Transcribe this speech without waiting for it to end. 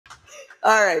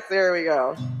All right, there we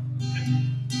go.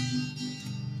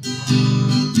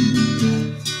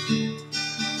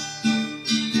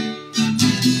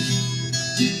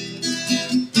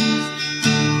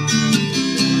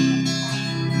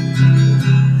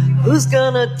 Who's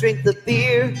gonna drink the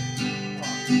beer?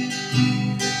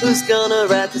 Who's gonna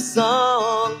write the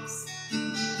songs?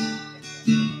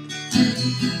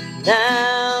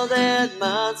 Now that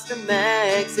Monster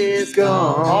Max is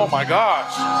gone. Oh my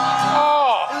gosh.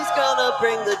 Oh. Who's gonna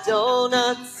bring the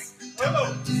donuts?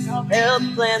 Help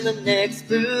plan the next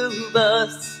brew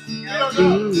bus.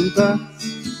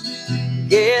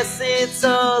 Guess it's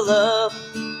all up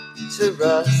to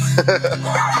Russ.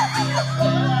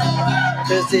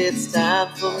 'Cause it's time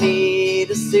for me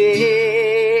to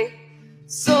say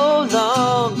so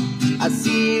long. I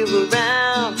see you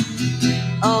around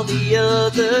on the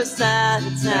other side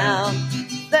of town.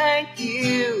 Thank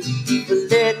you for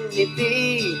letting me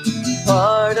be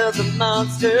part of the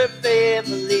Monster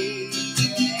family.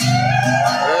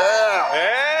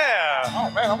 Yeah. Oh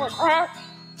man, I'm gonna cry.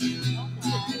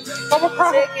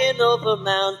 Taking over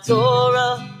Mount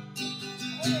Dora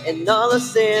and all of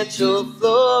Central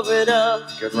Florida.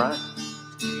 Good rhyme.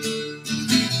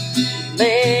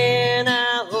 Man,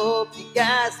 I hope you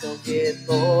guys don't get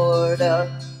bored of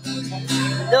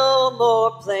no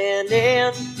more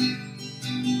planning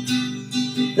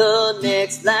the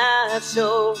next live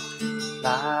show.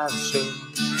 Live show.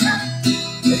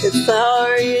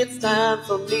 Sorry, it's time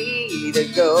for me to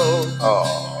go.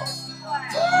 Oh.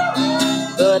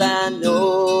 But I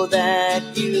know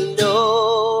that you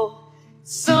know.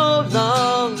 So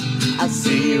long, I'll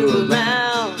see you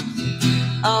around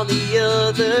on the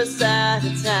other side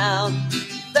of town.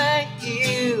 Thank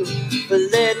you for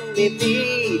letting me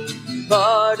be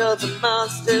part of the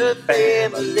Monster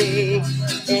family.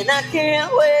 And I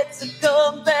can't wait to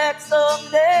come back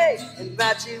someday and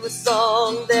write you a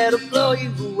song that'll blow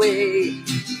you away.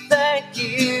 Thank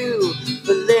you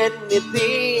for letting me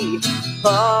be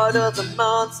part of the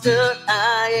Monster.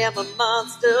 I am a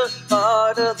monster,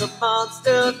 part of the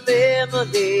Monster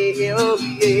family. Oh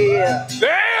yeah.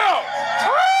 Damn!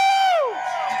 Woo!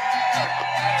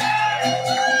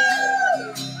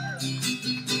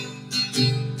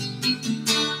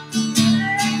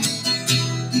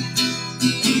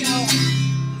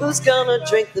 Who's gonna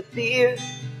drink the beer?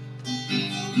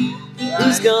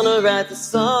 Who's gonna write the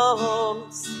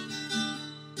songs?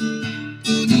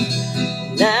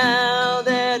 Now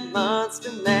that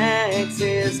Monster Max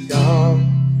is gone.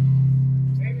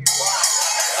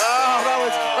 Oh, that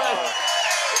was great.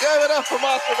 Give it up for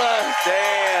Monster Max.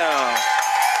 Damn.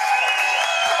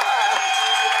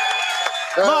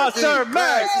 Monster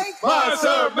Max.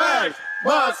 Monster Max.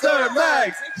 Monster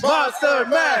Max. Monster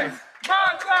Max.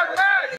 Monster Max.